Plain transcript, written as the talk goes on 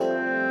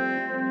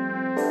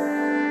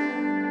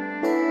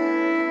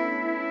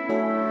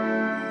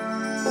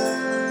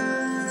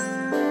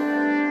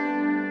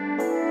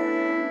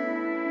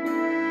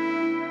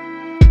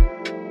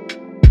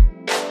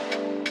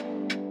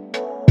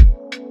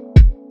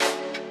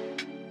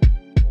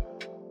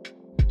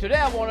Today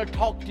I want to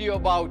talk to you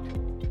about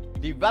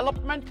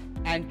development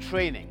and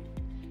training.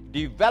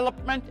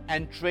 Development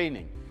and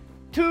training.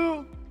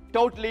 Two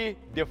totally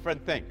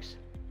different things.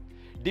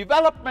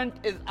 Development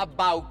is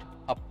about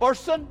a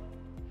person.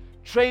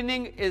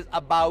 Training is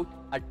about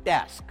a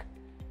task.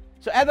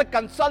 So as a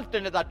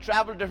consultant, as I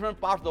travel different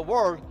parts of the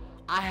world,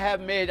 I have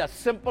made a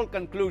simple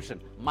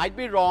conclusion. Might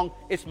be wrong,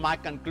 it's my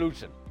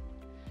conclusion.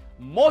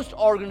 Most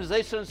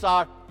organizations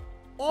are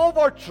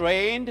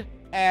overtrained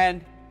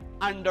and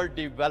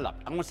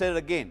underdeveloped. I'm going to say it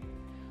again.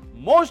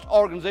 Most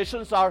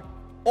organizations are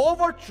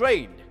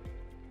overtrained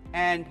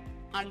and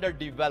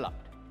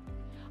underdeveloped.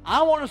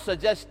 I want to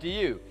suggest to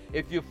you,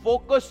 if you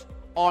focus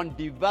on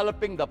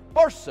developing the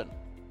person,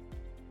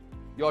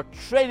 your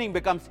training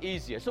becomes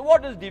easier. So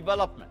what is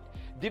development?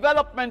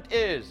 Development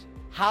is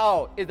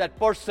how is that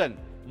person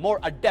more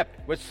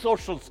adept with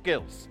social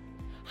skills?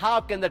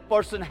 How can that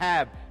person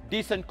have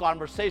decent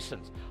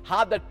conversations?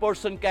 How that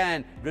person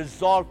can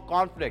resolve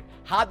conflict?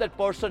 How that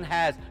person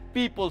has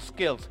people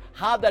skills?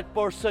 How that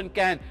person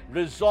can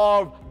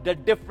resolve the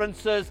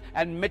differences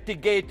and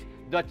mitigate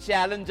the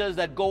challenges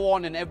that go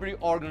on in every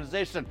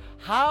organization?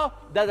 How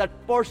does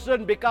that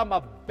person become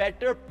a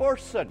better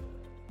person?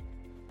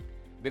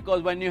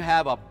 Because when you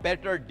have a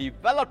better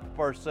developed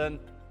person,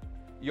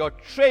 your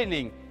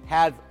training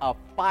has a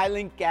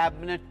filing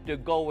cabinet to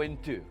go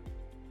into.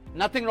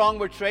 Nothing wrong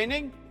with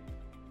training,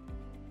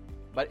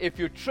 but if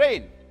you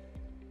train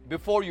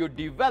before you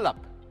develop,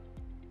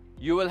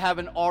 you will have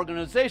an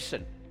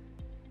organization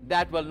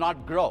that will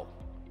not grow.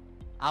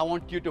 I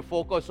want you to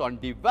focus on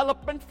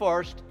development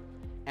first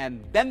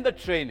and then the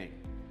training,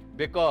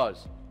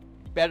 because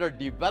better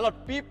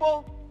developed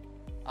people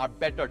are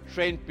better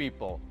trained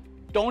people.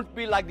 Don't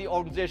be like the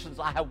organizations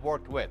I have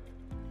worked with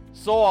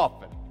so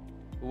often,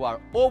 who are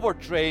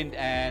overtrained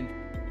and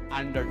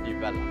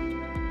underdeveloped.